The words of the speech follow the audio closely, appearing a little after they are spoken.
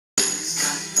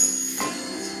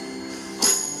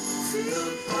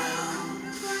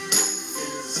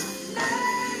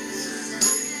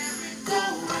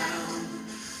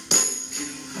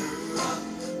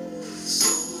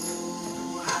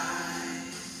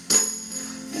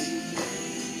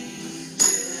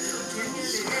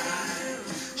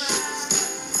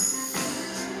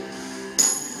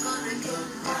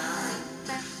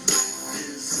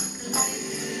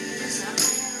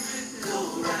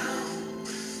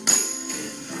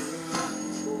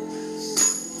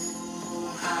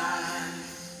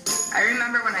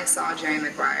when I saw Jerry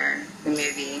Maguire, the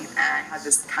movie, and I had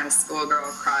this kind of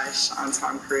schoolgirl crush on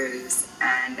Tom Cruise,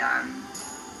 and I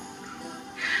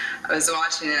was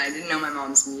watching it, I didn't know my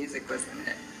mom's music was in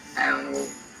it. And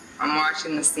I'm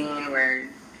watching the scene where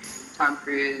Tom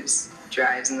Cruise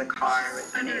drives in the car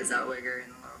with Renee Zellweger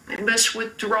and I must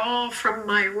withdraw from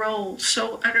my role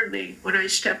so utterly when I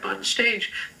step on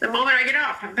stage. The moment I get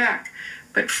off, I'm back.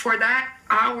 But for that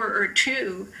hour or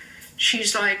two,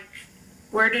 she's like,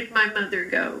 where did my mother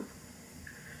go?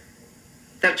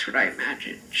 That's what I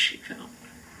imagined she felt.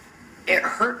 It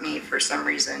hurt me for some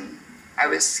reason. I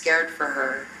was scared for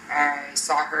her. I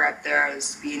saw her up there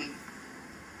as being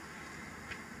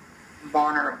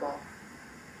vulnerable.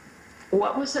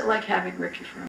 What was it like having Rickie for